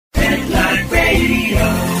Pet Life Radio.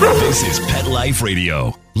 This is Pet Life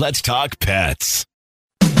Radio. Let's talk pets.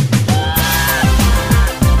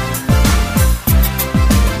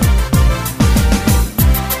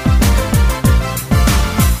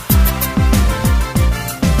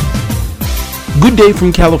 Good day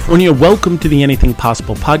from California. Welcome to the Anything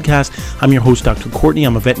Possible podcast. I'm your host, Dr. Courtney.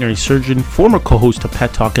 I'm a veterinary surgeon, former co-host of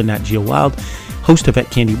Pet Talk and Nat Geo Wild, host of Vet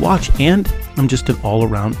Candy Watch, and I'm just an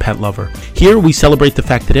all-around pet lover. Here we celebrate the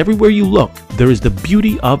fact that everywhere you look, there is the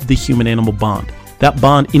beauty of the human-animal bond. That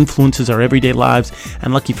bond influences our everyday lives,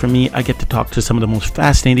 and lucky for me, I get to talk to some of the most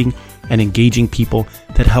fascinating and engaging people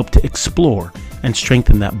that help to explore and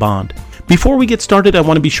strengthen that bond. Before we get started, I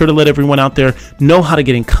want to be sure to let everyone out there know how to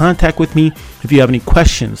get in contact with me. If you have any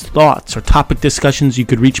questions, thoughts, or topic discussions, you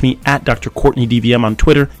could reach me at Dr. Courtney DVM on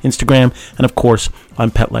Twitter, Instagram, and of course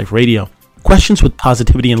on Pet Life Radio. Questions with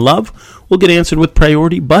positivity and love will get answered with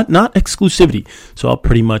priority, but not exclusivity, so I'll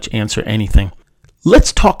pretty much answer anything.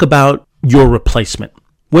 Let's talk about your replacement.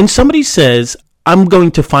 When somebody says, I'm going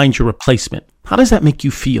to find your replacement, how does that make you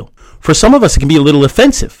feel? For some of us, it can be a little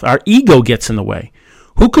offensive. Our ego gets in the way.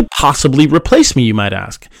 Who could possibly replace me, you might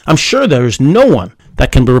ask? I'm sure there's no one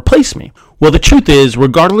that can replace me. Well, the truth is,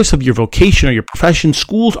 regardless of your vocation or your profession,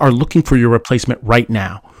 schools are looking for your replacement right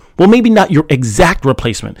now. Well, maybe not your exact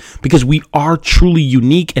replacement, because we are truly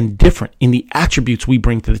unique and different in the attributes we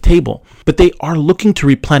bring to the table. But they are looking to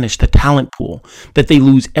replenish the talent pool that they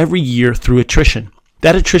lose every year through attrition.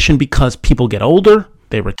 That attrition because people get older,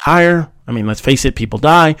 they retire, let's face it, people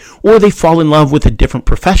die, or they fall in love with a different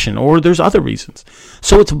profession, or there's other reasons.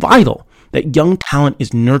 So it's vital that young talent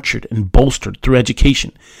is nurtured and bolstered through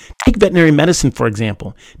education. Take veterinary medicine, for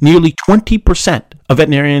example. Nearly 20% of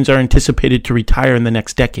veterinarians are anticipated to retire in the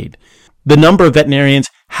next decade. The number of veterinarians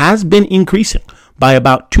has been increasing by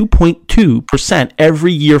about 2.2%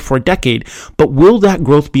 every year for a decade, but will that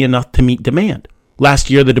growth be enough to meet demand? Last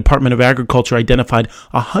year, the Department of Agriculture identified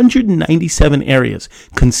 197 areas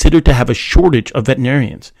considered to have a shortage of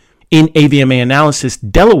veterinarians. In AVMA analysis,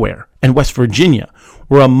 Delaware and West Virginia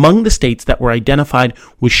were among the states that were identified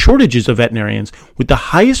with shortages of veterinarians, with the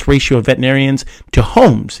highest ratio of veterinarians to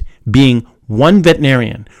homes being one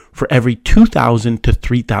veterinarian for every 2,000 to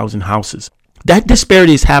 3,000 houses. That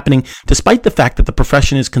disparity is happening despite the fact that the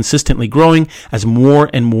profession is consistently growing as more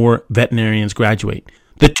and more veterinarians graduate.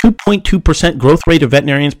 The 2.2% growth rate of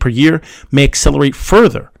veterinarians per year may accelerate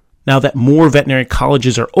further now that more veterinary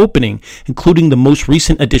colleges are opening, including the most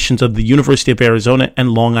recent additions of the University of Arizona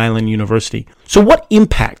and Long Island University. So what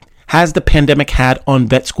impact has the pandemic had on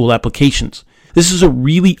vet school applications? This is a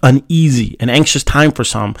really uneasy and anxious time for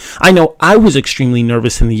some. I know I was extremely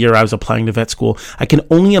nervous in the year I was applying to vet school. I can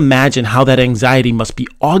only imagine how that anxiety must be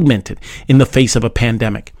augmented in the face of a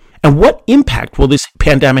pandemic. And what impact will this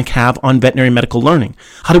pandemic have on veterinary medical learning?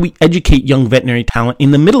 How do we educate young veterinary talent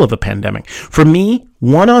in the middle of a pandemic? For me,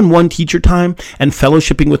 one-on-one teacher time and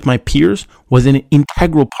fellowshipping with my peers was an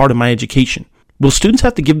integral part of my education. Will students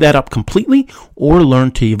have to give that up completely or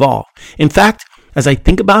learn to evolve? In fact, as I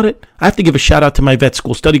think about it, I have to give a shout out to my vet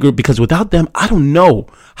school study group, because without them, I don't know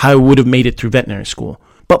how I would have made it through veterinary school.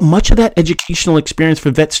 But much of that educational experience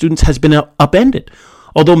for vet students has been upended.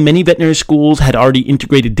 Although many veterinary schools had already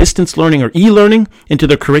integrated distance learning or e-learning into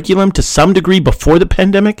their curriculum to some degree before the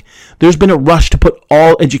pandemic, there's been a rush to put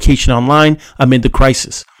all education online amid the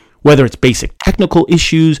crisis. Whether it's basic technical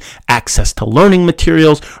issues, access to learning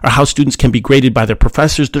materials, or how students can be graded by their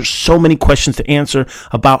professors, there's so many questions to answer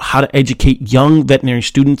about how to educate young veterinary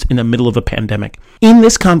students in the middle of a pandemic. In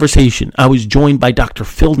this conversation, I was joined by Dr.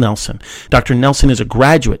 Phil Nelson. Dr. Nelson is a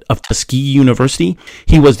graduate of Tuskegee University.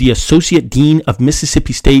 He was the Associate Dean of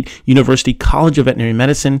Mississippi State University College of Veterinary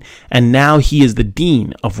Medicine, and now he is the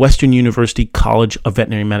Dean of Western University College of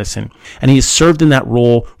Veterinary Medicine. And he has served in that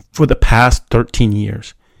role for the past 13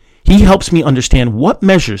 years. He helps me understand what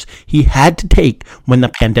measures he had to take when the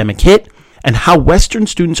pandemic hit and how Western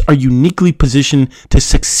students are uniquely positioned to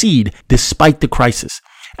succeed despite the crisis.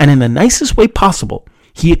 And in the nicest way possible,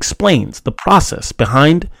 he explains the process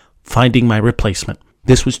behind finding my replacement.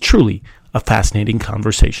 This was truly a fascinating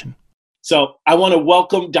conversation. So I want to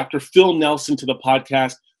welcome Dr. Phil Nelson to the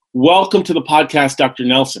podcast. Welcome to the podcast, Dr.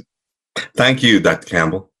 Nelson. Thank you, Dr.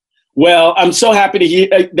 Campbell. Well, I'm so happy to hear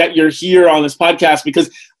that you're here on this podcast because,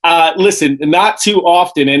 listen, not too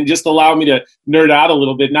often, and just allow me to nerd out a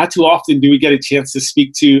little bit, not too often do we get a chance to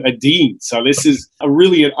speak to a dean. So this is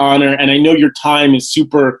really an honor, and I know your time is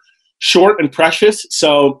super short and precious.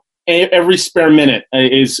 So every spare minute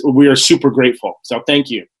we are super grateful. So thank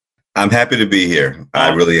you. I'm happy to be here.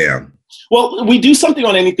 I really am. Well, we do something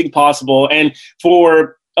on Anything Possible, and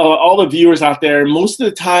for all the viewers out there, most of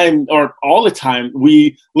the time or all the time,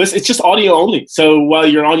 we listen. It's just audio only. So while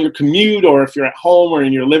you're on your commute or if you're at home or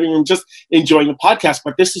in your living room, just enjoying the podcast.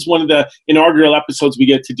 But this is one of the inaugural episodes we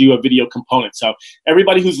get to do a video component. So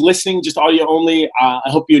everybody who's listening, just audio only, I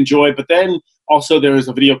hope you enjoy. But then also there is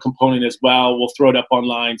a video component as well. We'll throw it up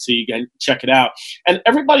online so you can check it out. And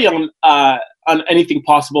everybody on Anything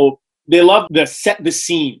Possible, they love the set the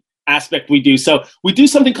scene aspect we do. So we do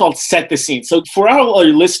something called Set the Scene. So for all our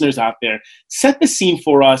listeners out there, set the scene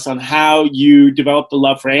for us on how you developed the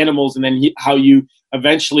love for animals and then how you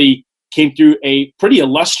eventually came through a pretty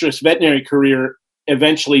illustrious veterinary career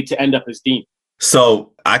eventually to end up as dean.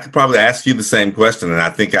 So I could probably ask you the same question, and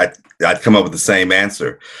I think I'd come up with the same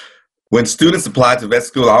answer. When students apply to vet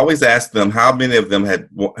school, I always ask them how many of them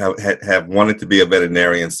have wanted to be a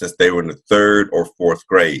veterinarian since they were in the 3rd or 4th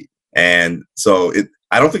grade. And so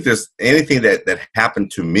I don't think there's anything that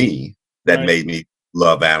happened to me that made me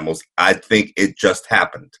love animals. I think it just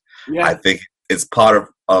happened. Yeah. I think it's part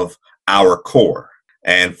of our core.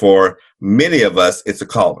 And for many of us, it's a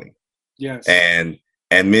calling. Yes. And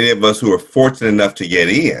many of us who are fortunate enough to get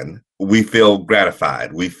in, we feel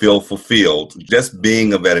gratified. We feel fulfilled just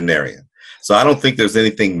being a veterinarian. So I don't think there's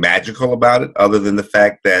anything magical about it other than the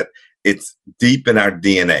fact that it's deep in our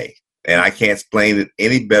DNA. And I can't explain it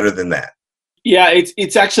any better than that. Yeah,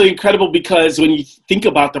 it's actually incredible because when you think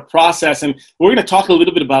about the process, and we're going to talk a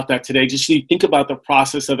little bit about that today, just so you think about the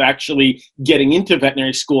process of actually getting into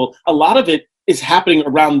veterinary school, a lot of it is happening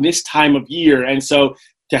around this time of year. And so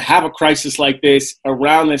to have a crisis like this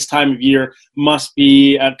around this time of year must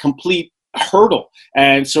be a complete hurdle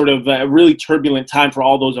and sort of a really turbulent time for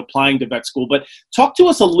all those applying to vet school. But talk to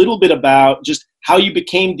us a little bit about just how you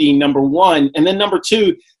became dean, number one, and then number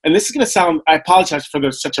two, and this is going to sound, I apologize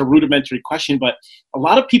for such a rudimentary question, but a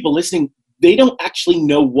lot of people listening, they don't actually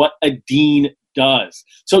know what a dean does.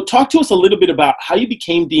 So talk to us a little bit about how you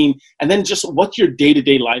became dean and then just what your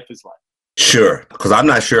day-to-day life is like. Sure, because I'm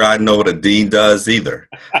not sure I know what a dean does either.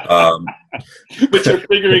 But you're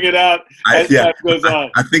figuring it out as time goes on.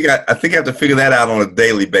 I think I have to figure that out on a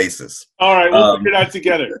daily basis. All right, we'll figure it out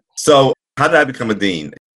together. So how did I become a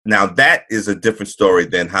dean? Now, that is a different story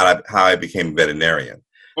than how I became a veterinarian.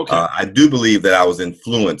 Okay. I do believe that I was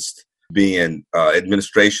influenced being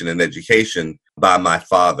administration and education by my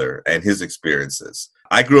father and his experiences.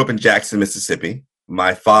 I grew up in Jackson, Mississippi.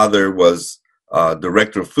 My father was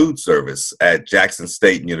director of food service at Jackson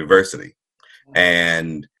State University.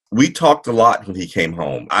 And we talked a lot when he came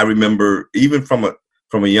home. I remember even from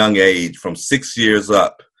a young age, from 6 years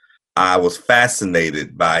up, I was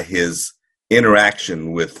fascinated by his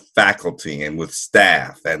interaction with faculty and with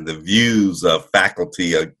staff and the views of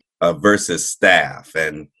faculty versus staff.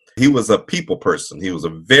 And he was a people person. He was a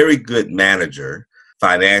very good manager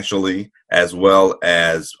financially as well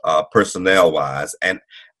as personnel wise. And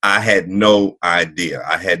I had no idea.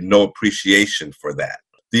 I had no appreciation for that.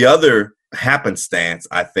 The other happenstance,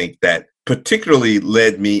 I think, that particularly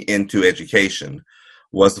led me into education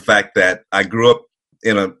was the fact that I grew up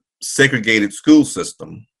in a segregated school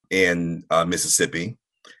system in Mississippi,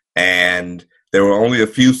 and there were only a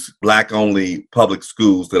few Black-only public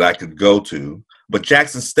schools that I could go to. But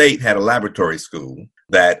Jackson State had a laboratory school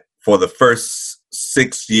that for the first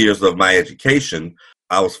 6 years of my education,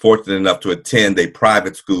 I was fortunate enough to attend a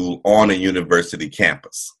private school on a university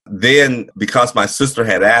campus. Then, because my sister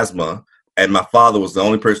had asthma and my father was the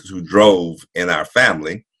only person who drove in our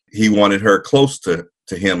family, he wanted her close to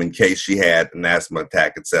him in case she had an asthma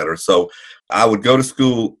attack, et cetera. So I would go to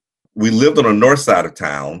school. We lived on the north side of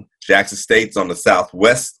town. Jackson State's on the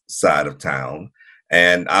southwest side of town.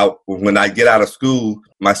 And when I get out of school,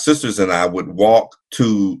 my sisters and I would walk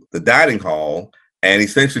to the dining hall and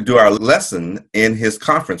essentially do our lesson in his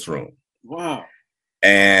conference room. Wow.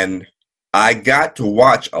 And I got to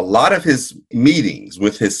watch a lot of his meetings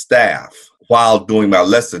with his staff while doing my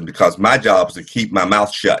lesson because my job was to keep my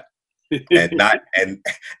mouth shut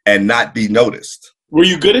and not be noticed. Were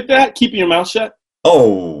you good at that, keeping your mouth shut?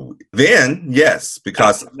 Oh, then yes,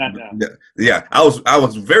 because I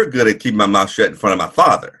was very good at keeping my mouth shut in front of my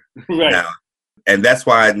father. Right. Now, and that's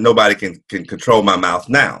why nobody can control my mouth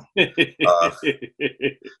now.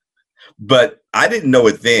 But I didn't know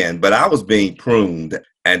it then, but I was being pruned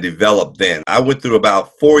and developed then. I went through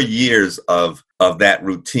about 4 years of that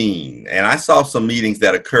routine, and I saw some meetings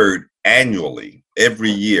that occurred annually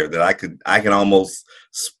every year that I can almost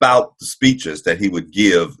spout the speeches that he would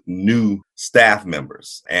give new staff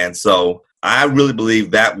members. And so I really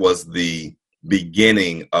believe that was the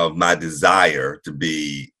beginning of my desire to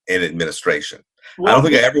be in administration. Well, I don't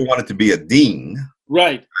think I ever wanted to be a dean.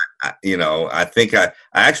 Right. I think I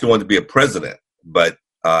actually wanted to be a president, but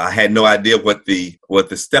I had no idea what the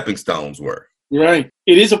stepping stones were. Right.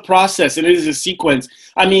 It is a process. It is a sequence.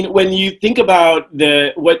 I mean, when you think about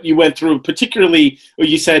what you went through, particularly when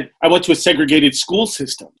you said, I went to a segregated school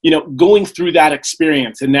system, going through that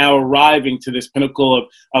experience and now arriving to this pinnacle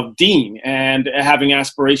of dean and having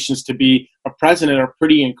aspirations to be a president are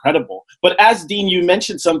pretty incredible. But as dean, you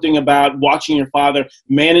mentioned something about watching your father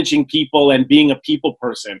managing people and being a people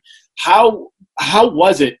person. How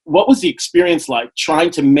was it? What was the experience like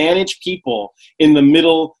trying to manage people in the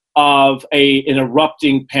middle of an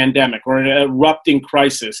erupting pandemic or an erupting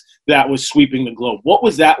crisis that was sweeping the globe? What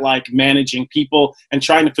was that like, managing people and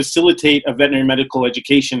trying to facilitate a veterinary medical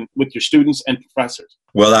education with your students and professors?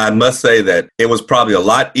 Well, I must say that it was probably a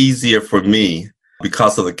lot easier for me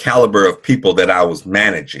because of the caliber of people that I was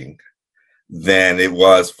managing than it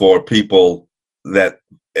was for people than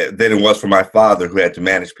it was for my father, who had to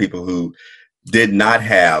manage people who did not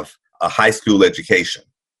have a high school education.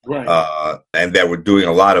 Right. And that were doing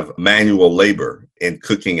a lot of manual labor in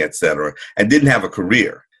cooking, et cetera, and didn't have a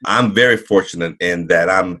career. I'm very fortunate in that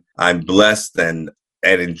I'm blessed and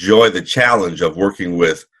enjoy the challenge of working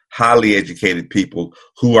with highly educated people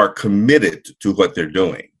who are committed to what they're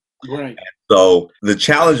doing. Right. So the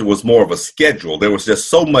challenge was more of a schedule. There was just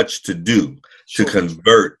so much to do to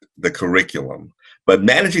convert the curriculum, but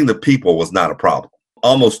managing the people was not a problem.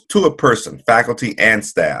 Almost to a person, faculty and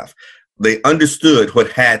staff, they understood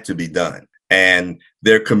what had to be done, and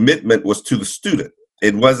their commitment was to the student.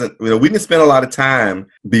 It wasn't, we didn't spend a lot of time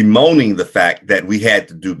bemoaning the fact that we had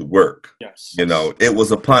to do the work. Yes. It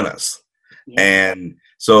was upon us. Yeah. And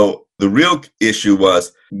so the real issue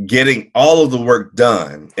was getting all of the work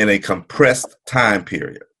done in a compressed time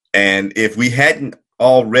period. And if we hadn't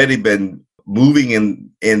already been moving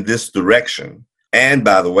in this direction, and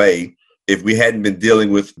by the way, if we hadn't been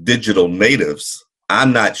dealing with digital natives,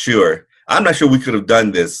 I'm not sure we could have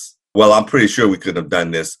done this. Well, I'm pretty sure we could have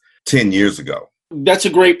done this 10 years ago. That's a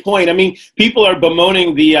great point. I mean, people are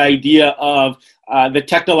bemoaning the idea of the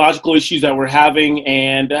technological issues that we're having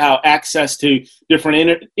and how access to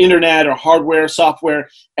different internet or hardware, software,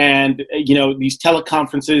 and, these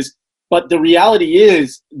teleconferences. But the reality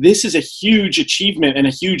is this is a huge achievement and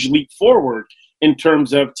a huge leap forward in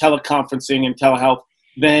terms of teleconferencing and telehealth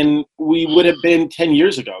than we would have been 10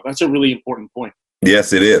 years ago. That's a really important point.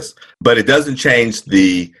 Yes, it is. But it doesn't change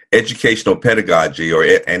the educational pedagogy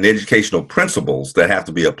and educational principles that have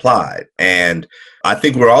to be applied. And I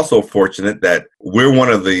think we're also fortunate that we're one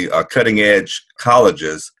of the cutting edge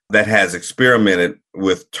colleges that has experimented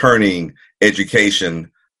with turning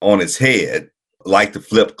education on its head, like the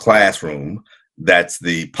flipped classroom. That's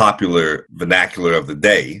the popular vernacular of the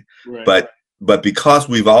day. Right. But because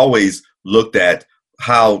we've always looked at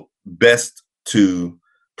how best to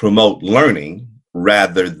promote learning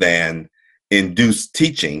rather than induce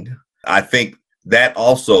teaching, I think that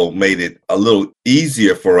also made it a little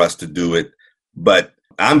easier for us to do it. But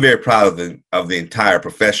I'm very proud of the entire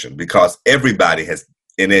profession, because everybody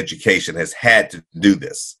in education has had to do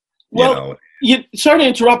this. Well, sorry to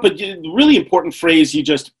interrupt, but the really important phrase you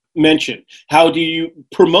just mentioned, how do you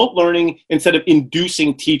promote learning instead of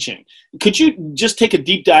inducing teaching? Could you just take a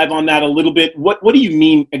deep dive on that a little bit? What do you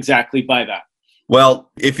mean exactly by that?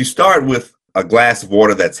 Well, if you start with a glass of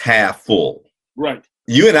water that's half full. Right.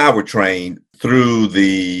 You and I were trained through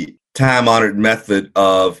the time-honored method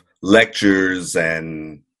of lectures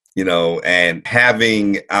and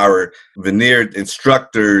having our veneered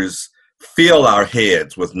instructors fill our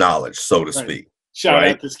heads with knowledge, so to speak. Shout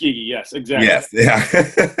out to Tuskegee. Yes, exactly. Yes.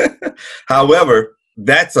 Yeah. However,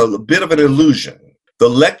 that's a bit of an illusion. The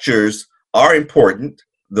lectures are important.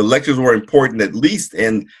 The lectures were important, at least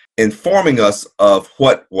in informing us of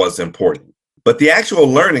what was important. But the actual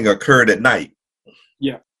learning occurred at night.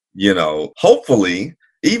 Yeah. Hopefully,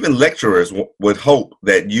 even lecturers would hope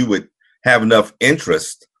that you would have enough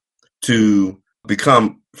interest to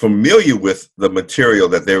become familiar with the material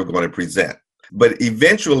that they were going to present. But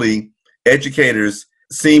eventually, educators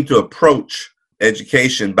seem to approach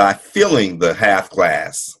education by filling the half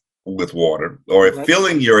glass with water or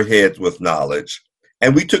filling your heads with knowledge.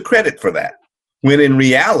 And we took credit for that, when in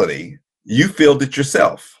reality, you filled it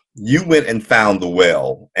yourself. You went and found the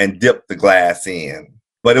well and dipped the glass in,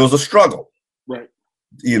 but it was a struggle, right?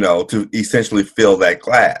 To essentially fill that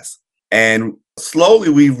glass. And slowly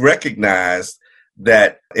we've recognized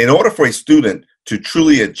that in order for a student to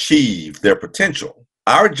truly achieve their potential,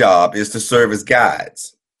 our job is to serve as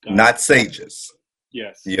guides, not sages.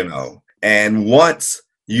 Yes. And once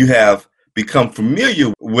you have become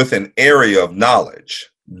familiar with an area of knowledge,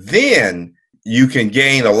 then you can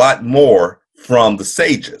gain a lot more from the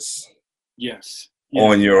sages. Yes.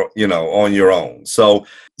 on your own. So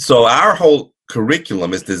our whole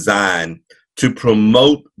curriculum is designed to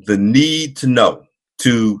promote the need to know,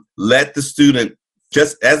 to let the student,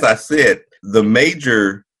 just as I said, the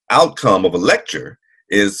major outcome of a lecture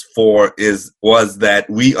was that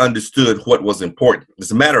we understood what was important.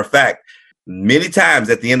 As a matter of fact, many times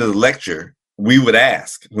at the end of the lecture, we would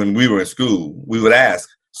ask, when we were in school,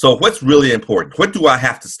 so what's really important? What do I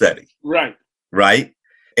have to study? Right?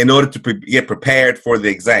 In order to get prepared for the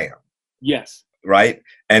exam. Yes. Right?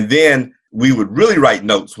 And then we would really write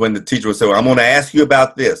notes when the teacher would say, well, I'm going to ask you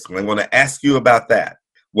about this, and I'm going to ask you about that.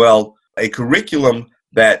 Well, a curriculum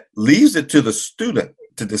that leaves it to the student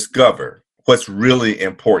to discover what's really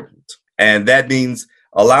important. And that means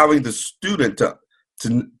allowing the student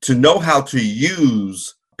to know how to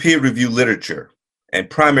use peer-reviewed literature and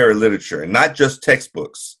primary literature, and not just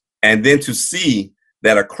textbooks, and then to see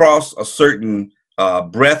that across a certain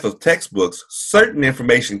breadth of textbooks, certain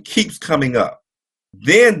information keeps coming up.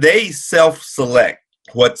 Then they self-select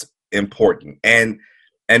what's important. And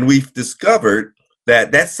we've discovered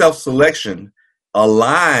that self-selection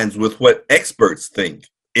aligns with what experts think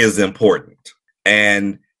is important.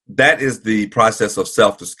 And that is the process of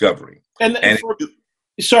self-discovery.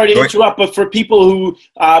 Sorry to interrupt, but for people who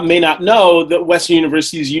may not know, that Western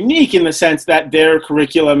University is unique in the sense that their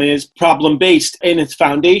curriculum is problem-based in its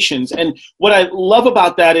foundations. And what I love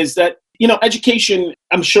about that is that, education,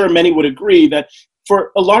 I'm sure many would agree that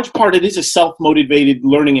for a large part, it is a self-motivated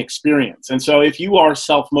learning experience. And so if you are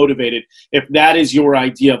self-motivated, if that is your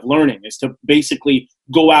idea of learning, is to basically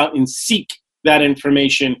go out and seek that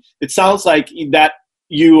information, it sounds like that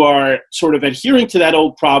you are sort of adhering to that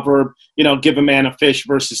old proverb, give a man a fish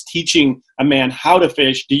versus teaching a man how to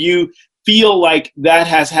fish. Do you feel like that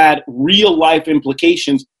has had real life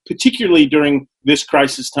implications, particularly during this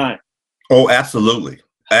crisis time? Oh, absolutely.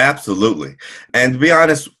 Absolutely. And to be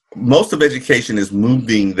honest, most of education is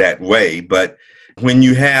moving that way. But when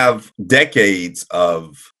you have decades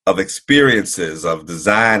of experiences of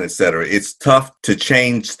design, et cetera, it's tough to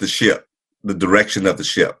change the direction of the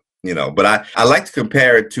ship. But I like to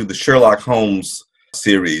compare it to the Sherlock Holmes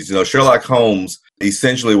series. Sherlock Holmes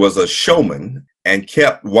essentially was a showman and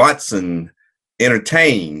kept Watson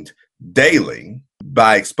entertained daily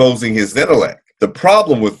by exposing his intellect. The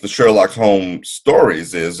problem with the Sherlock Holmes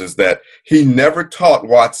stories is that he never taught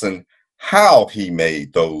Watson how he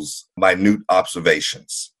made those minute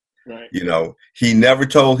observations. Right. He never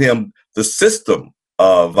told him the system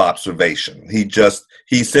of observation. He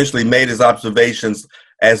essentially made his observations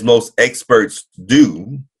as most experts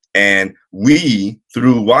do, and we,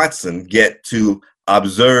 through Watson, get to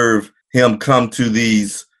observe him come to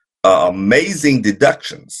these amazing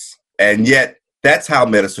deductions. And yet, that's how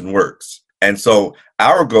medicine works. And so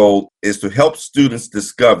our goal is to help students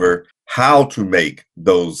discover how to make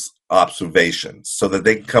those observations so that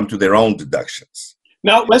they can come to their own deductions.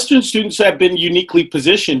 Now, Western students have been uniquely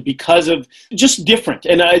positioned because of just different.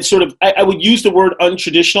 And I would use the word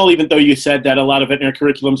untraditional, even though you said that a lot of veterinary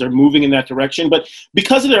curriculums are moving in that direction. But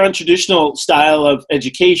because of their untraditional style of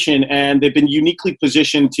education, and they've been uniquely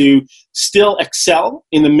positioned to still excel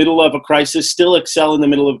in the middle of a crisis, still excel in the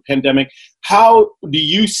middle of a pandemic, how do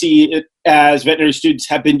you see it as veterinary students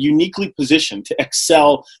have been uniquely positioned to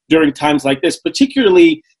excel during times like this,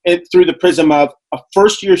 particularly through the prism of a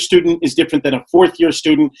first-year student is different than a fourth-year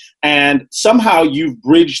student, and somehow you've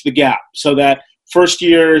bridged the gap so that first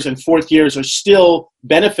years and fourth years are still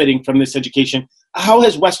benefiting from this education. How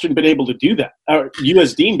has Western been able to do that? Or you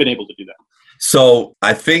as dean been able to do that? So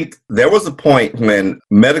I think there was a point when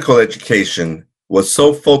medical education was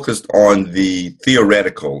so focused on the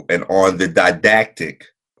theoretical and on the didactic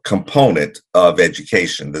component of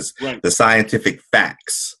education, the scientific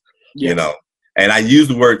facts, Yes. And I use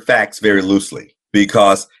the word facts very loosely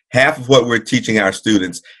because half of what we're teaching our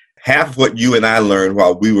students, half of what you and I learned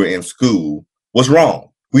while we were in school was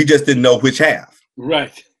wrong. We just didn't know which half.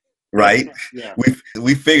 Right. Yeah.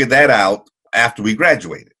 We figured that out after we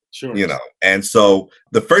graduated. Sure. And so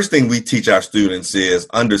the first thing we teach our students is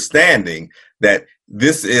understanding that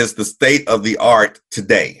this is the state of the art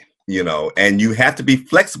today, and you have to be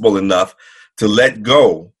flexible enough to let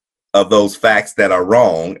go of those facts that are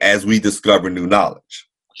wrong as we discover new knowledge.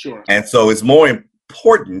 Sure. And so it's more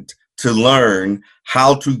important to learn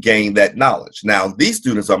how to gain that knowledge. Now, these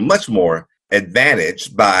students are much more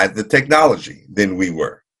advantaged by the technology than we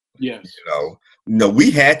were. Yes. We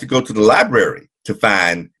had to go to the library to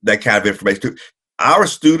find that kind of information. Our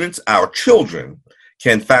students, our children,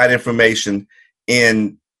 can find information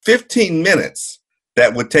in 15 minutes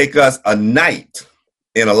that would take us a night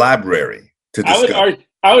in a library to discover.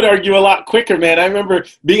 I would argue a lot quicker, man. I remember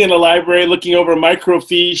being in the library, looking over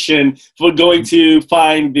microfiche and going to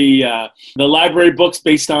find the library books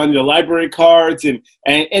based on the library cards, and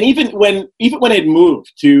even when it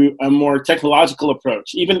moved to a more technological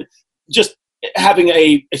approach, even just having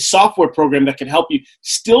a software program that can help you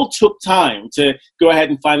still took time to go ahead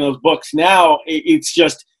and find those books. Now it's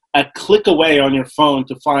just a click away on your phone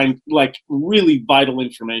to find like really vital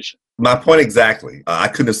information. My point exactly. I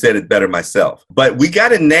couldn't have said it better myself. But we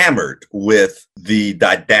got enamored with the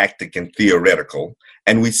didactic and theoretical,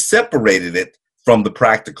 and we separated it from the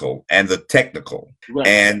practical and the technical. Right.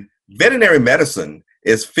 And veterinary medicine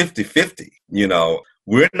is 50-50. You know,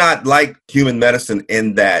 we're not like human medicine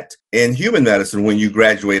in that in human medicine, when you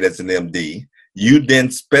graduate as an MD, you then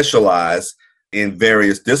specialize in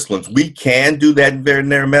various disciplines. We can do that in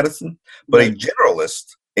veterinary medicine, but Right. a generalist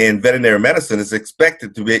in veterinary medicine is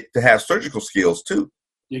expected to have surgical skills too.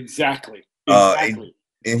 Exactly.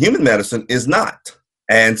 In human medicine is not.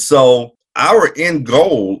 And so our end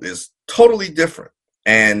goal is totally different.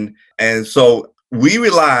 And so we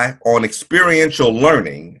rely on experiential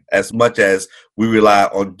learning as much as we rely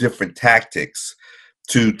on different tactics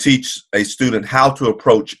to teach a student how to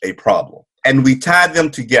approach a problem. And we tie them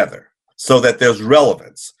together so that there's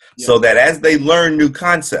relevance, so that as they learn new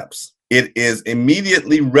concepts, it is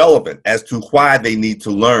immediately relevant as to why they need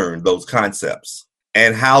to learn those concepts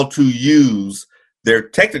and how to use their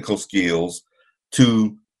technical skills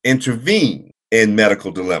to intervene in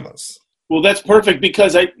medical dilemmas. Well, that's perfect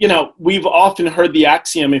because we've often heard the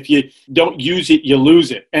axiom, if you don't use it, you lose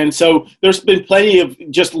it. And so there's been plenty of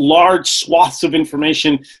just large swaths of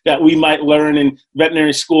information that we might learn in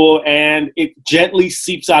veterinary school, and it gently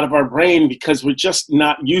seeps out of our brain because we're just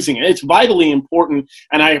not using it. It's vitally important,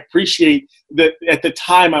 and I appreciate that at the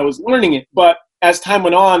time I was learning it. But as time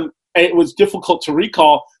went on, it was difficult to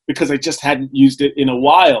recall because I just hadn't used it in a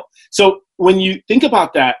while. So when you think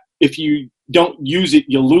about that, if you don't use it,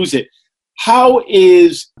 you lose it. How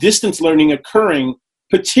is distance learning occurring,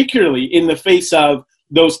 particularly in the face of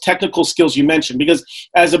those technical skills you mentioned? Because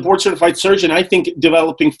as a board-certified surgeon, I think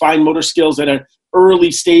developing fine motor skills at an early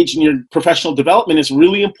stage in your professional development is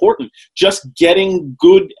really important. Just getting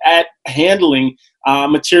good at handling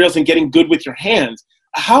materials and getting good with your hands.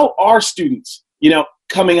 How are students,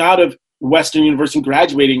 coming out of Western University and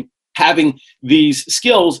graduating, having these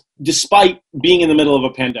skills despite being in the middle of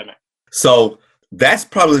a pandemic? So that's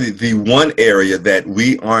probably the one area that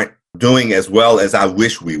we aren't doing as well as I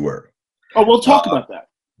wish we were. Oh, we'll talk about that.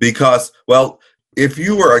 Because, well, if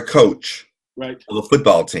you were a coach Right. of a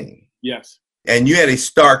football team Yes. and you had a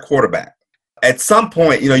star quarterback, at some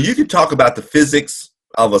point, you could talk about the physics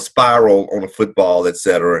of a spiral on a football, et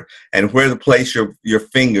cetera, and where to place your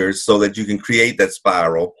fingers so that you can create that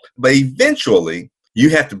spiral. But eventually, you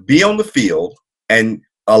have to be on the field and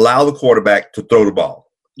allow the quarterback to throw the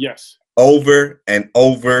ball. Yes. Over and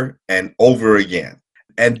over and over again.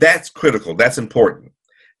 And that's critical. That's important.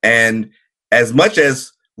 And as much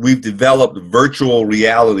as we've developed virtual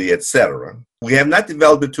reality, et cetera, we have not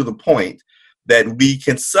developed it to the point that we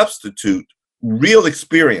can substitute real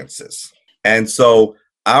experiences. And so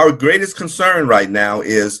our greatest concern right now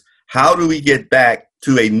is how do we get back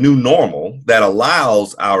to a new normal that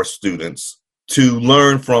allows our students to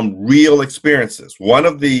learn from real experiences? One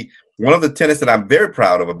of the tenets that I'm very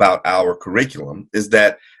proud of about our curriculum is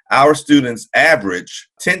that our students average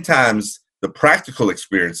 10 times the practical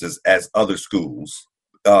experiences as other schools.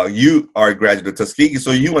 You are a graduate of Tuskegee,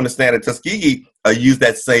 so you understand that Tuskegee use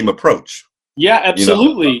that same approach. Yeah,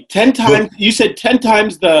 absolutely. 10 times. You said 10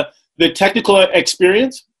 times the technical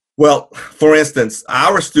experience? Well, for instance,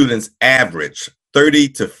 our students average 30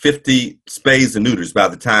 to 50 spays and neuters by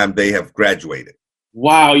the time they have graduated.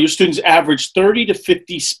 Wow, your students average 30 to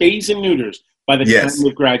 50 spays and neuters by the time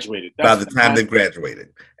they've graduated. By the time they've graduated.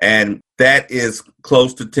 And that is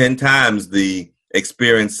close to 10 times the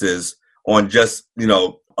experiences on just,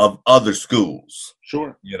 of other schools.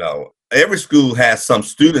 Sure. Every school has some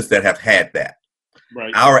students that have had that.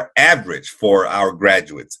 Right. Our average for our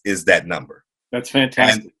graduates is that number. That's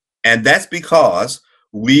fantastic. And that's because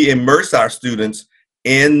we immerse our students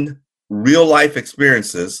in real life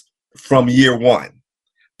experiences from year one,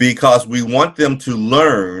 because we want them to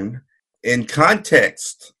learn in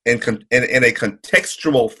context, in a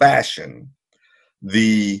contextual fashion,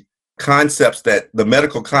 the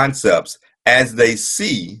medical concepts as they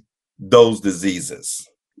see those diseases,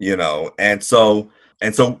 and so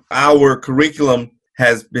our curriculum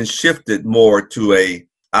has been shifted more to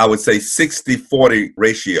I would say 60-40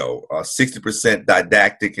 ratio, 60%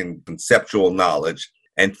 didactic and conceptual knowledge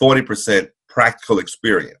and 40% practical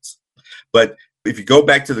experience. But if you go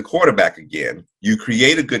back to the quarterback again, you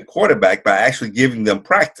create a good quarterback by actually giving them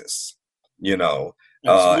practice, and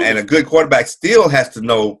a good quarterback still has to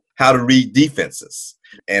know how to read defenses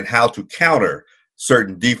and how to counter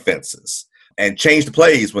certain defenses and change the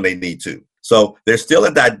plays when they need to. So there's still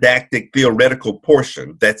a didactic theoretical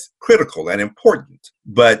portion that's critical and important,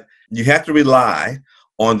 but you have to rely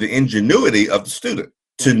on the ingenuity of the student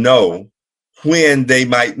to know when they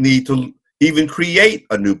might need to even create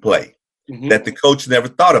a new play that the coach never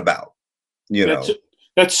thought about,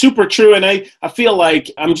 That's super true. And I feel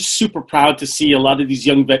like I'm just super proud to see a lot of these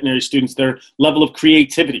young veterinary students, their level of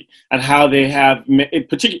creativity and how they have,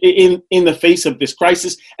 particularly in the face of this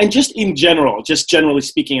crisis and just in general, just generally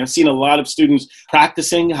speaking, I've seen a lot of students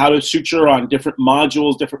practicing how to suture on different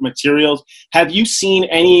modules, different materials. Have you seen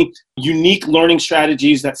any unique learning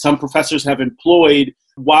strategies that some professors have employed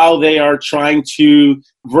while they are trying to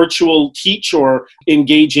virtual teach or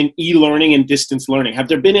engage in e-learning and distance learning? Have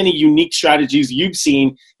there been any unique strategies you've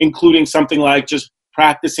seen, including something like just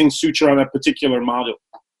practicing suture on a particular module?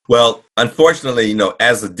 Well, unfortunately,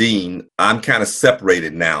 as a dean, I'm kind of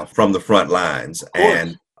separated now from the front lines,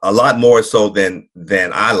 and a lot more so than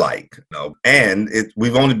I like. And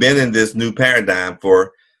we've only been in this new paradigm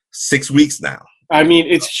for 6 weeks now. I mean,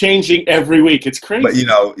 it's changing every week. It's crazy.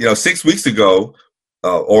 But 6 weeks ago,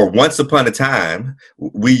 or once upon a time,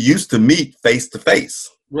 we used to meet face to face.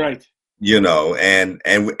 Right.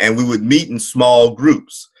 And we would meet in small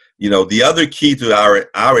groups. The other key to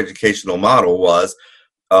our educational model was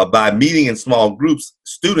by meeting in small groups,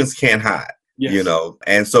 students can't hide. Yes.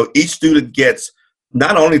 And so each student gets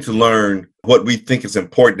not only to learn what we think is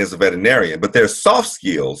important as a veterinarian, but there's soft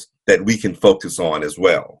skills that we can focus on as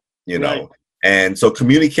well. Right. And so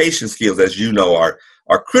communication skills, as you know,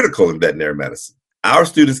 are critical in veterinary medicine. Our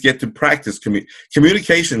students get to practice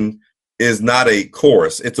communication is not a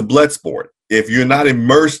course, it's a blood sport. If you're not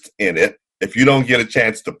immersed in it, if you don't get a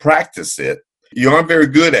chance to practice it, you aren't very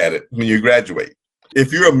good at it when you graduate.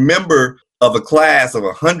 If you're a member of a class of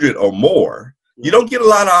 100 or more, you don't get a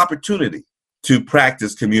lot of opportunity to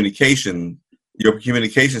practice your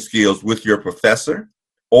communication skills with your professor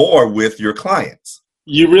or with your clients.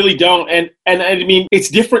 You really don't. And I mean, it's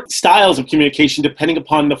different styles of communication depending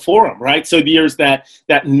upon the forum, right? So there's that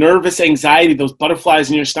nervous anxiety, those butterflies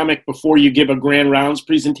in your stomach before you give a grand rounds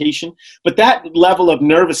presentation. But that level of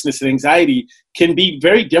nervousness and anxiety can be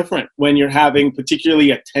very different when you're having particularly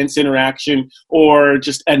a tense interaction or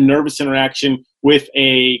just a nervous interaction with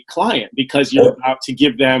a client because you're about to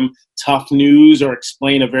give them tough news or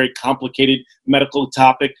explain a very complicated medical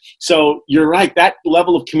topic. So you're right, that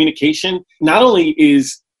level of communication not only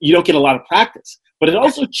is you don't get a lot of practice, but it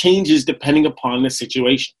also changes depending upon the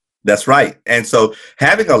situation. That's right. And so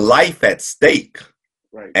having a life at stake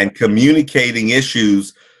and communicating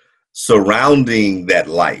issues surrounding that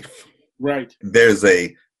life, there's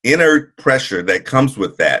a inner pressure that comes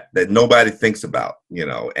with that nobody thinks about,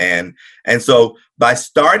 and so by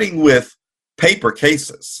starting with paper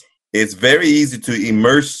cases, it's very easy to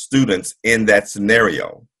immerse students in that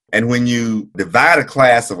scenario. And when you divide a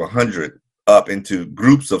class of 100 up into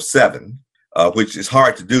groups of 7, which is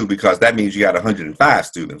hard to do because that means you got 105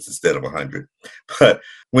 students instead of 100. But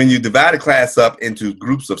when you divide a class up into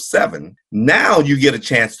groups of 7, now you get a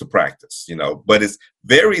chance to practice, but it's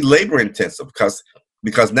very labor intensive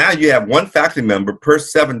because now you have one faculty member per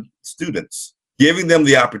 7 students, giving them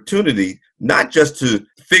the opportunity not just to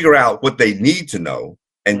figure out what they need to know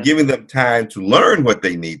and giving them time to learn what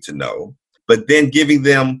they need to know, but then giving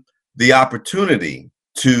them the opportunity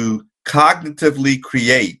to cognitively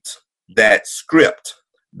create that script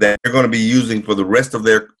that they're going to be using for the rest of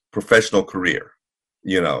their professional career,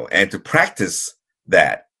 and to practice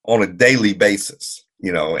that on a daily basis,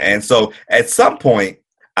 and so at some point,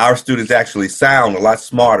 our students actually sound a lot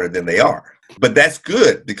smarter than they are. But that's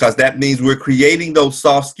good because that means we're creating those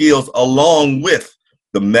soft skills along with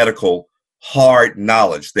the medical hard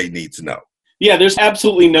knowledge they need to know. Yeah, there's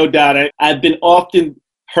absolutely no doubt. I've been often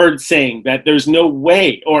heard saying that there's no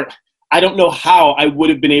way, or I don't know how I would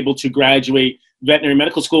have been able to graduate veterinary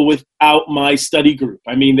medical school without my study group.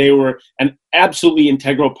 I mean, they were an absolutely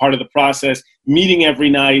integral part of the process, meeting every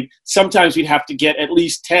night. Sometimes we'd have to get at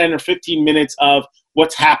least 10 or 15 minutes of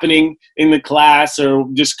what's happening in the class or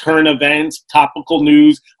just current events, topical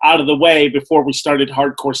news out of the way before we started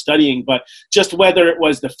hardcore studying. But just whether it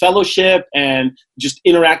was the fellowship and just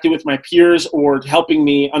interacting with my peers or helping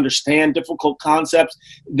me understand difficult concepts,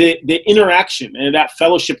 the interaction and that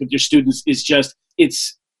fellowship with your students is just,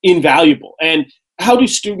 it's invaluable. And how do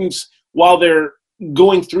students, while they're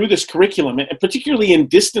going through this curriculum, and particularly in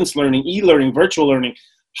distance learning, e-learning, virtual learning,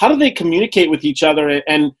 how do they communicate with each other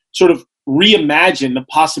and sort of reimagine the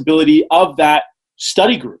possibility of that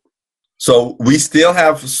study group? So we still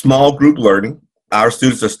have small group learning. Our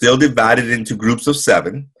students are still divided into groups of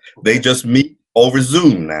 7. They just meet over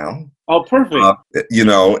Zoom now. Oh, perfect.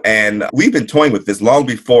 And we've been toying with this long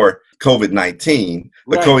before COVID-19,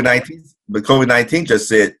 but Right. COVID-19 just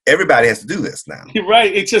said everybody has to do this now. You're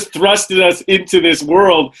right. It just thrusted us into this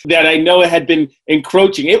world that I know had been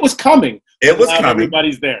encroaching. It was coming. It was Now coming.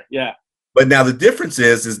 everybody's there. Yeah. But now the difference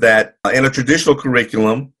is that in a traditional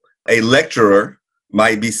curriculum, a lecturer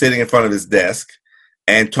might be sitting in front of his desk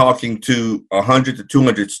and talking to 100 to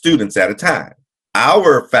 200 students at a time.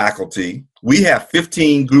 Our faculty, we have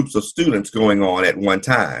 15 groups of students going on at one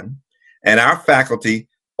time, and our faculty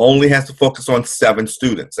only has to focus on 7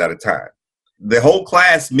 students at a time. The whole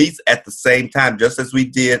class meets at the same time, just as we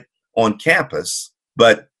did on campus,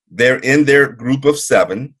 but they're in their group of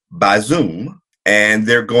 7 by Zoom, and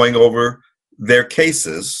they're going over their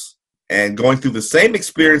cases and going through the same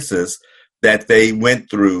experiences that they went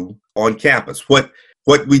through on campus. What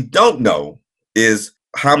we don't know is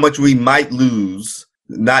how much we might lose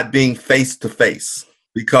not being face to face.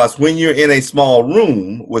 Because when you're in a small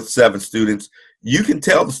room with 7 students, you can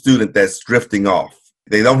tell the student that's drifting off.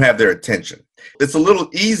 They don't have their attention. It's a little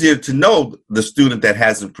easier to know the student that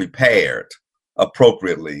hasn't prepared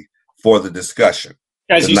appropriately for the discussion.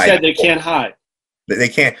 As you said, they can't hide.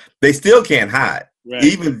 They still can't hide. Right.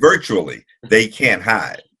 Even virtually, they can't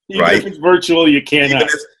hide. Even right? if it's virtual, you can't hide.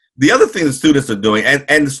 The other thing the students are doing,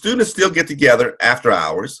 and the students still get together after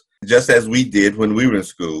hours, just as we did when we were in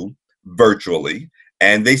school, virtually,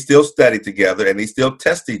 and they still study together and they still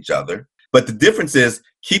test each other. But the difference is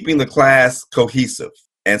keeping the class cohesive.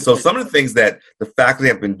 And so some of the things that the faculty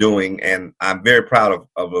have been doing, and I'm very proud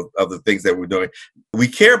of the things that we're doing, we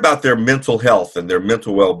care about their mental health and their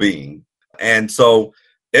mental well-being. And so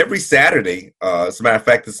every Saturday, as a matter of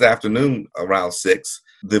fact, this afternoon around 6,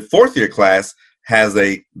 the 4th year class has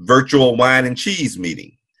a virtual wine and cheese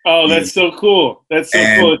meeting. Oh, that's so cool. That's so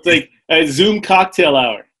cool. It's like a Zoom cocktail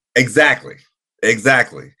hour. Exactly.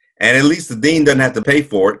 And at least the dean doesn't have to pay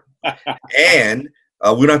for it. And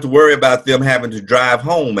we don't have to worry about them having to drive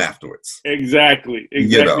home afterwards. Exactly.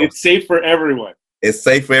 It's safe for everyone. It's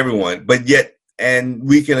safe for everyone. But yet, and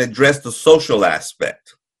we can address the social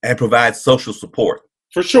aspect and provide social support.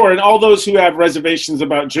 For sure. And all those who have reservations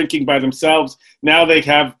about drinking by themselves, now they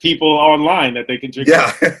have people online that they can drink.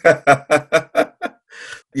 Yeah.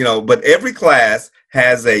 But every class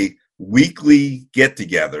has a weekly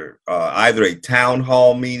get-together, either a town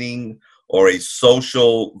hall meeting or a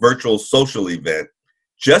virtual social event,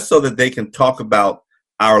 just so that they can talk about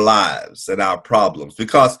our lives and our problems.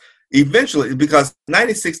 Because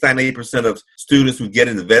 98% of students who get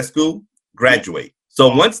into vet school graduate. So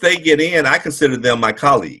once they get in, I consider them my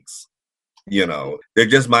colleagues. They're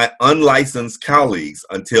just my unlicensed colleagues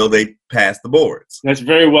until they pass the boards. That's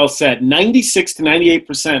very well said. 96 to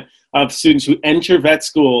 98% of students who enter vet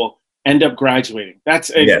school end up graduating.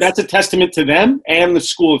 That's a testament to them and the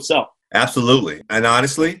school itself. Absolutely. And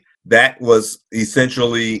honestly, that was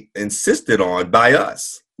essentially insisted on by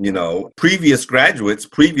us. Previous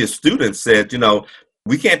students said,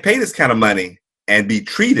 we can't pay this kind of money and be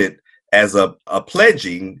treated as a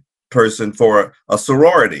pledging person for a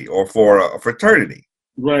sorority or for a fraternity.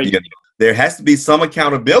 Right. There has to be some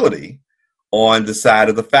accountability on the side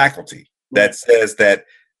of the faculty that says that,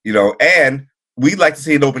 and we'd like to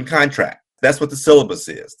see an open contract. That's what the syllabus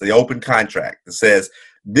is, the open contract that says,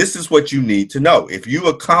 this is what you need to know. If you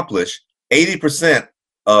accomplish 80%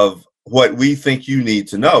 of what we think you need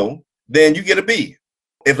to know, then you get a B.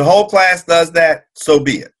 If the whole class does that, so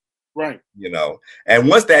be it. Right. And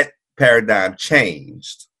once that paradigm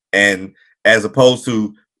changed, and as opposed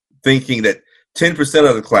to thinking that 10%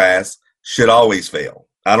 of the class should always fail.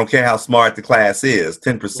 I don't care how smart the class is,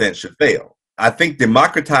 10% should fail. I think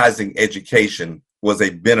democratizing education was a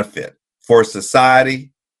benefit for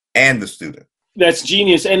society and the student. That's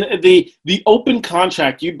genius. And the open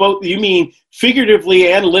contract, you mean figuratively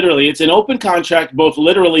and literally. It's an open contract, both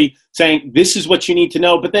literally saying this is what you need to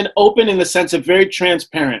know, but then open in the sense of very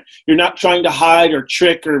transparent. You're not trying to hide or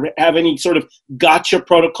trick or have any sort of gotcha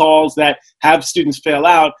protocols that have students fail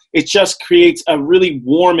out. It just creates a really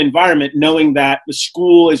warm environment knowing that the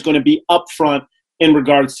school is going to be upfront in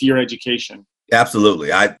regards to your education.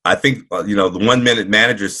 Absolutely. I think, the 1 Minute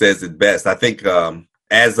Manager says it best. I think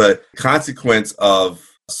as a consequence of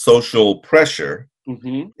social pressure,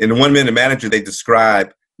 in the 1 Minute Manager, they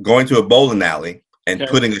describe going to a bowling alley and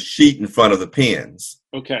putting a sheet in front of the pins.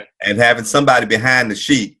 Okay. And having somebody behind the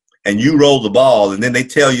sheet and you roll the ball and then they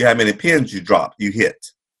tell you how many pins you hit.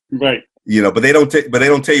 Right. But they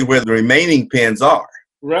don't tell you where the remaining pins are.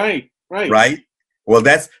 Right. right? Well,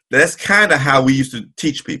 that's kind of how we used to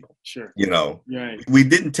teach people. Sure. Right. We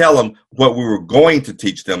didn't tell them what we were going to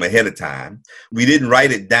teach them ahead of time. We didn't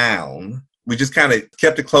write it down. We just kind of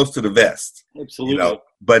kept it close to the vest. Absolutely.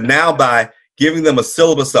 But now by giving them a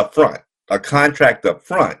syllabus up front, a contract up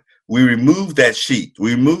front, we remove that sheet,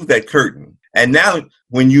 we remove that curtain. And now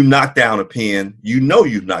when you knock down a pen,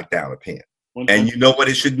 you've knocked down a pen. 100%. And you know what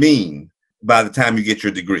it should mean by the time you get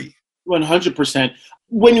your degree. 100%.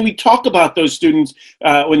 When we talk about those students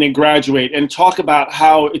when they graduate and talk about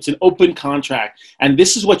how it's an open contract, and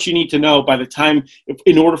this is what you need to know by the time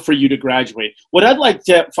in order for you to graduate, what I'd like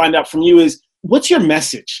to find out from you is, what's your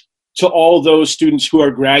message to all those students who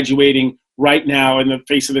are graduating right now in the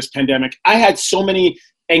face of this pandemic? I had so many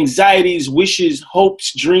anxieties, wishes,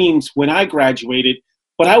 hopes, dreams when I graduated,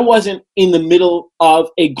 but I wasn't in the middle of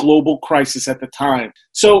a global crisis at the time.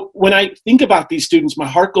 So when I think about these students, my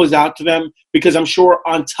heart goes out to them, because I'm sure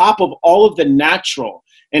on top of all of the natural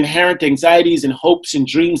inherent anxieties and hopes and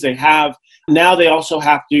dreams they have, now they also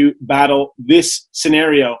have to battle this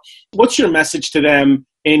scenario. What's your message to them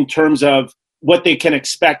in terms of what they can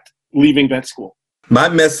expect leaving vet school? My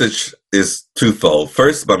message is twofold.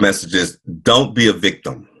 First, my message is, don't be a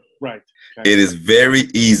victim. Right. Okay. It is very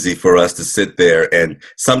easy for us to sit there, and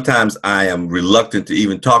sometimes I am reluctant to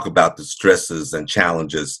even talk about the stresses and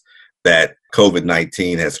challenges that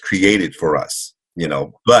COVID-19 has created for us,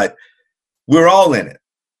 but we're all in it.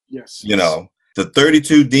 Yes. The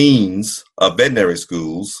 32 deans of veterinary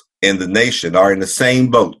schools in the nation are in the same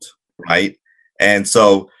boat, right? And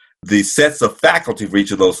so the sets of faculty for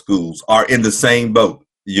each of those schools are in the same boat,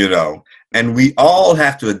 and we all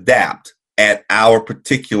have to adapt at our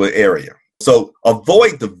particular area. So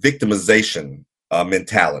avoid the victimization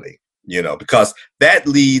mentality, because that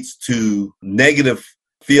leads to negative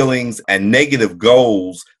feelings and negative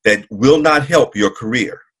goals that will not help your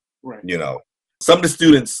career. Right. Some of the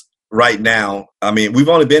students right now, we've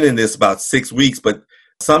only been in this about 6 weeks, but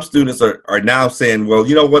some students are now saying, well,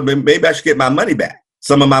 you know what, maybe I should get my money back,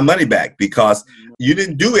 some of my money back, because you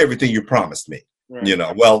didn't do everything you promised me.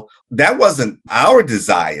 Right. Well, that wasn't our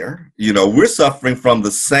desire. We're suffering from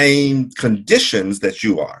the same conditions that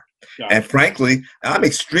you are. And frankly, I'm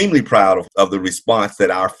extremely proud of the response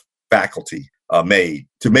that our faculty made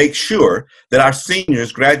to make sure that our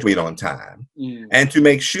seniors graduate on time, and to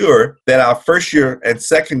make sure that our first year and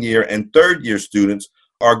second year and third year students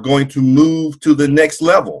are going to move to the next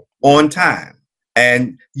level on time.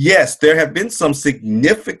 And yes, there have been some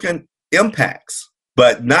significant impacts,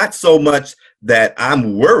 but not so much that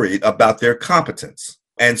I'm worried about their competence.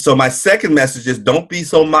 And so my second message is, don't be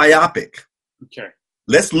so myopic. Okay.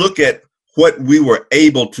 Let's look at what we were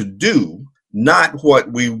able to do, not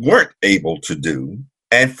what we weren't able to do.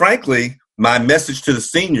 And frankly, my message to the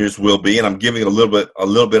seniors will be, and I'm giving a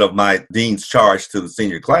little bit of my dean's charge to the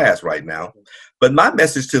senior class right now, but my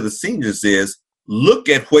message to the seniors is, look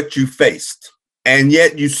at what you faced, and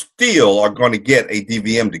yet you still are going to get a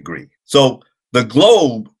DVM degree. So the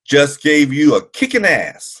globe just gave you a kick in the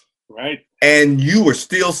ass. Right. And you were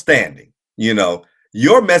still standing.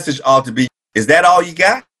 Your message ought to be, is that all you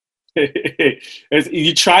got?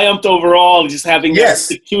 You triumphed overall, just having that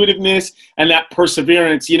intuitiveness and that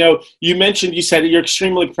perseverance. You said that you're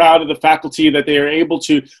extremely proud of the faculty, that they are able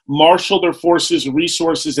to marshal their forces,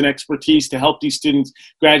 resources, and expertise to help these students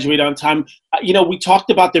graduate on time. We talked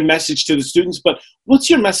about their message to the students, but what's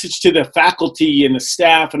your message to the faculty and the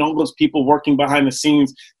staff and all those people working behind the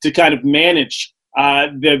scenes to kind of manage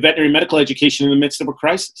the veterinary medical education in the midst of a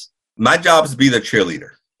crisis? My job is to be the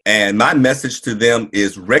cheerleader. And my message to them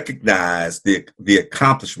is, recognize the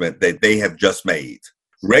accomplishment that they have just made.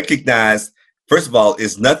 Recognize, first of all,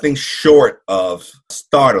 it's nothing short of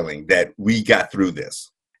startling that we got through this.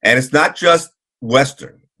 And it's not just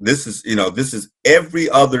Western. This is every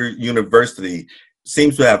other university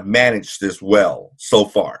seems to have managed this well so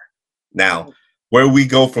far. Now, where we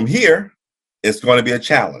go from here, it's going to be a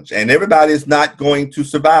challenge. And everybody is not going to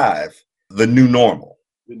survive the new normal,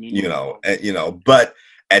 but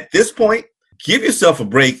at this point, give yourself a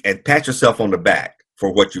break and pat yourself on the back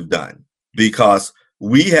for what you've done, because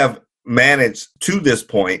we have managed to this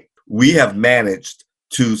point, we have managed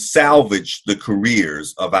to salvage the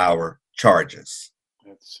careers of our charges.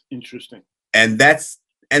 That's interesting. And that's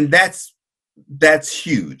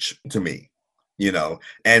huge to me,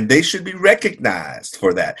 and they should be recognized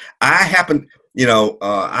for that. I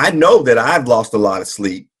know that I've lost a lot of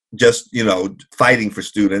sleep just, fighting for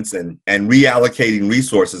students and reallocating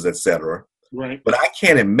resources, et cetera. Right. But I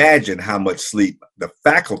can't imagine how much sleep the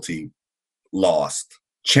faculty lost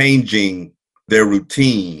changing their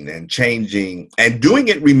routine and doing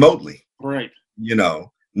it remotely. Right.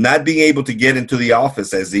 not being able to get into the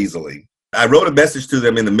office as easily. I wrote a message to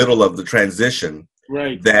them in the middle of the transition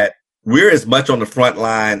that we're as much on the front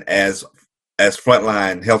line as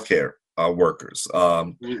frontline healthcare workers.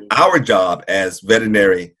 Our job as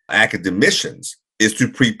veterinary academicians is to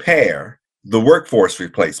prepare the workforce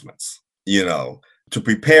replacements, to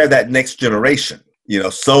prepare that next generation,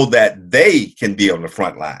 so that they can be on the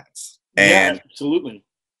front lines. And, yeah, absolutely.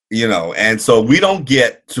 And so we don't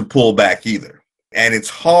get to pull back either. And it's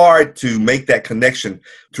hard to make that connection,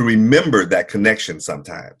 to remember that connection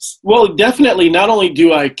sometimes. Well, definitely. Not only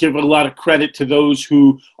do I give a lot of credit to those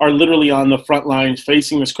who are literally on the front lines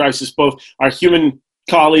facing this crisis, both our human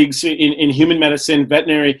colleagues in human medicine,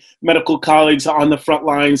 veterinary medical colleagues on the front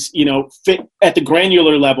lines, fit at the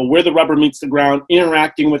granular level where the rubber meets the ground,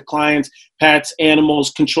 interacting with clients, pets,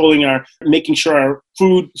 animals, making sure our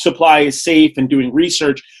food supply is safe and doing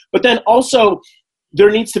research. But then also, there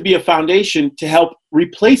needs to be a foundation to help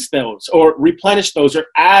replace those or replenish those or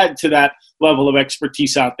add to that level of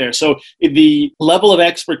expertise out there. So the level of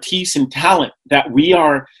expertise and talent that we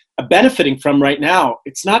are benefiting from right now,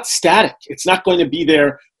 it's not static. It's not going to be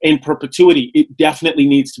there in perpetuity. It definitely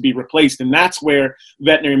needs to be replaced. And that's where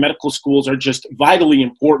veterinary medical schools are just vitally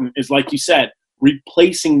important, is, like you said,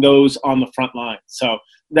 replacing those on the front line. So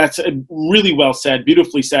that's really well said,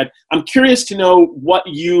 beautifully said. I'm curious to know what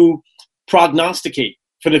you prognosticate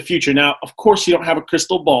for the future. Now, of course, you don't have a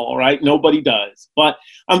crystal ball, right? Nobody does. But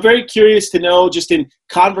I'm very curious to know, just in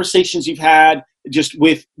conversations you've had just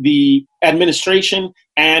with the administration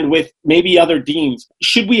and with maybe other deans,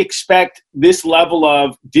 should we expect this level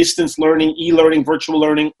of distance learning, e-learning, virtual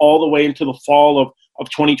learning all the way into the fall of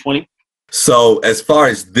 2020? So as far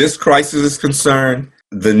as this crisis is concerned,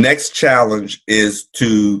 the next challenge is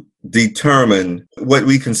to determine what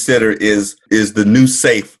we consider is the new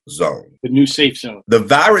safe zone. The new safe zone. The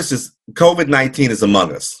virus COVID-19 is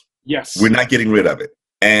among us. Yes. We're not getting rid of it.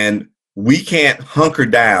 And we can't hunker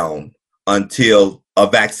down until a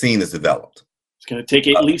vaccine is developed. It's going to take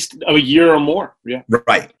at least a year or more. Yeah.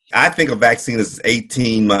 Right. I think a vaccine is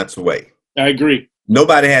 18 months away. I agree.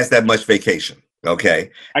 Nobody has that much vacation.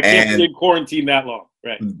 Okay. I can't be in quarantine that long.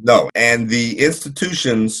 Right. No. And the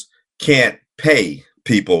institutions can't pay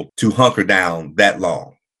people to hunker down that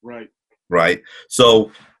long. Right. Right.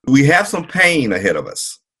 So we have some pain ahead of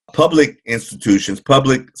us. Public institutions,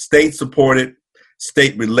 public state-supported,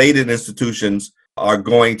 state-related institutions are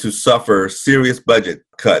going to suffer serious budget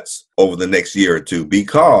cuts over the next year or two,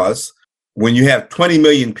 because when you have 20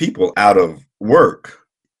 million people out of work,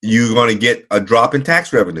 you're going to get a drop in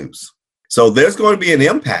tax revenues. So there's going to be an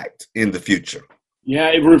impact in the future. Yeah,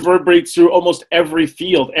 it reverberates through almost every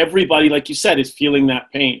field. Everybody, like you said, is feeling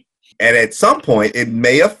that pain. And at some point, it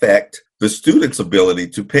may affect the students' ability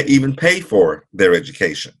to pay for their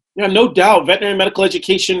education. Yeah, no doubt. Veterinary medical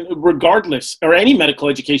education, regardless, or any medical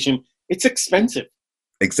education, it's expensive.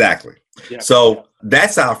 Exactly. Yeah. So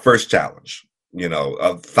that's our first challenge,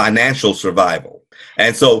 of financial survival.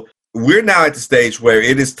 And so we're now at the stage where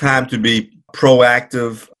it is time to be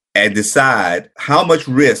proactive and decide how much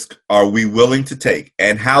risk are we willing to take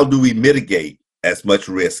and how do we mitigate as much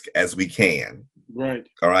risk as we can. Right.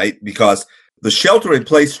 All right. Because the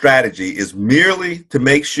shelter-in-place strategy is merely to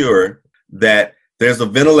make sure that there's a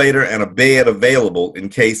ventilator and a bed available in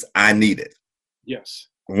case I need it. Yes.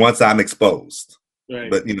 Once I'm exposed.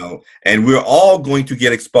 Right. But, and we're all going to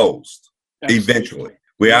get exposed. Absolutely. Eventually.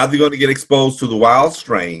 We're either going to get exposed to the wild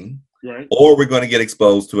strain, right, or we're going to get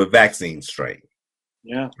exposed to a vaccine strain.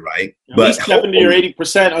 Yeah. Right. At least 70 or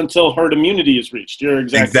 80% until herd immunity is reached. You're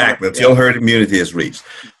exactly right. Until herd immunity is reached.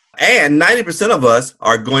 And 90% of us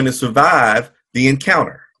are going to survive the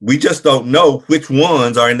encounter. We just don't know which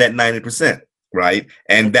ones are in that 90%. Right.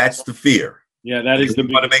 And that's the fear. Yeah, that is the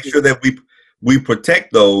we want to make sure that we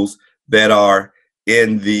protect those that are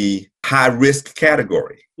in the high risk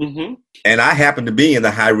category. Mm-hmm. And I happen to be in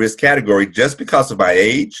the high risk category just because of my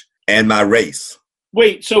age and my race.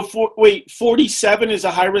 Wait, so 47 is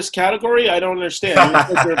a high risk category? I don't understand.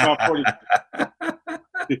 I'm about 40.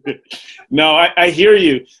 No, I hear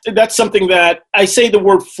you. That's something that I say the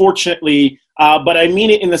word fortunately, but I mean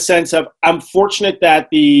it in the sense of I'm fortunate that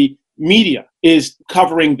the media is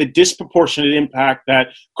covering the disproportionate impact that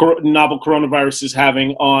novel coronavirus is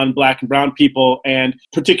having on Black and brown people, and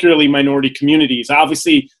particularly minority communities.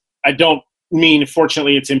 Obviously, I don't mean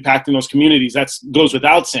fortunately it's impacting those communities. That goes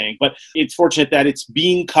without saying, but it's fortunate that it's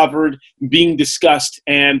being covered, being discussed,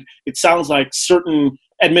 and it sounds like certain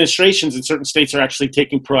administrations in certain states are actually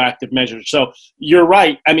taking proactive measures. So you're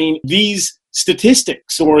right. I mean, these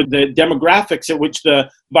statistics or the demographics at which the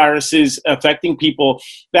virus is affecting people,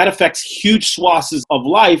 that affects huge swaths of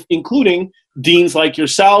life, including deans like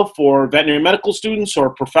yourself or veterinary medical students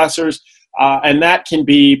or professors. And that can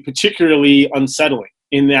be particularly unsettling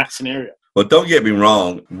in that scenario. Well, don't get me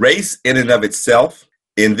wrong. Race in and of itself,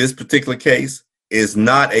 in this particular case, is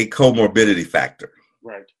not a comorbidity factor.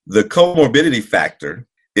 Right. The comorbidity factor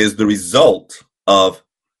is the result of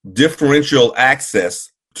differential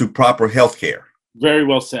access to proper health care. Very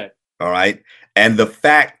well said. All right. And the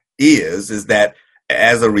fact is that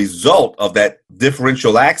as a result of that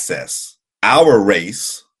differential access, our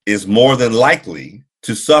race is more than likely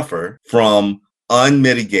to suffer from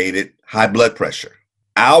unmitigated high blood pressure.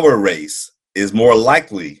 Our race is more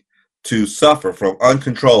likely to suffer from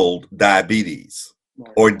uncontrolled diabetes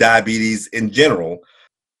or diabetes in general,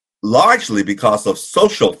 largely because of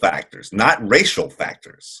social factors, not racial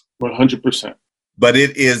factors. 100%. But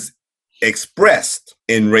it is expressed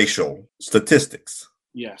in racial statistics.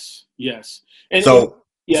 Yes. Yes. So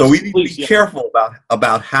we need to be careful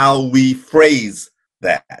about how we phrase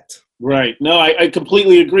that. Right. No, I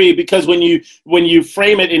completely agree, because when you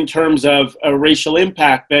frame it in terms of a racial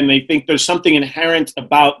impact, then they think there's something inherent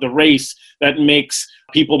about the race that makes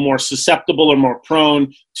people more susceptible or more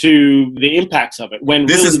prone to the impacts of it, when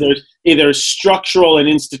there's either structural and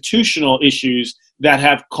institutional issues that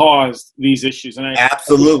have caused these issues. And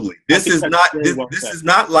absolutely. This is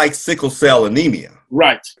not like sickle cell anemia.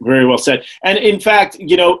 Right. Very well said. And in fact,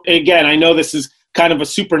 again, I know this is kind of a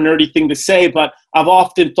super nerdy thing to say, but I've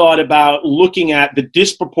often thought about looking at the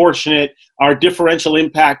disproportionate or differential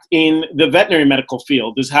impact in the veterinary medical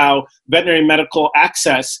field, is how veterinary medical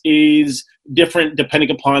access is different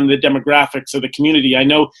depending upon the demographics of the community. I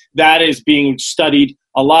know that is being studied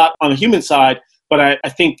a lot on the human side, but I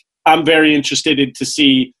think I'm very interested to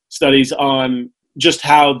see studies on just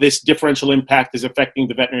how this differential impact is affecting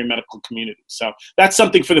the veterinary medical community. So that's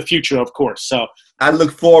something for the future, of course. So I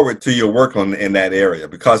look forward to your work in that area,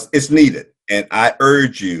 because it's needed. And I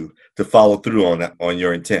urge you to follow through on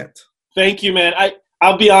your intent. Thank you, man.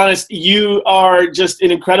 I'll be honest, you are just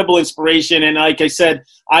an incredible inspiration. And like I said,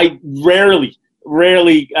 I rarely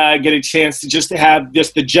get a chance to just have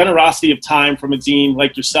just the generosity of time from a dean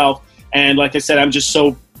like yourself. And like I said, I'm just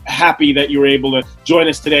so happy that you were able to join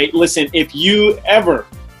us today. Listen, if you ever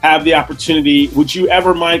have the opportunity, would you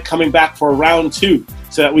ever mind coming back for a round 2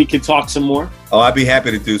 so that we could talk some more? Oh, I'd be happy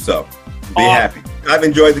to do so. Happy. I've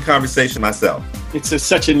enjoyed the conversation myself. It's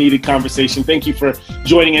such a needed conversation. Thank you for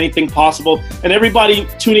joining Anything Possible. And everybody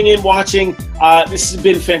tuning in, watching, this has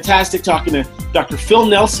been fantastic talking to Dr. Phil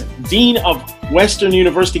Nelson, Dean of Western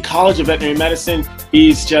University College of Veterinary Medicine.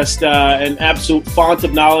 He's just an absolute font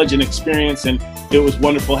of knowledge and experience, and it was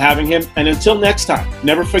wonderful having him. And until next time,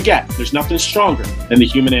 never forget, there's nothing stronger than the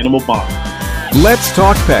human-animal bond. Let's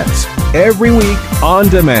Talk Pets, every week on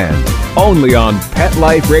demand, only on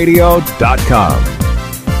PetLifeRadio.com.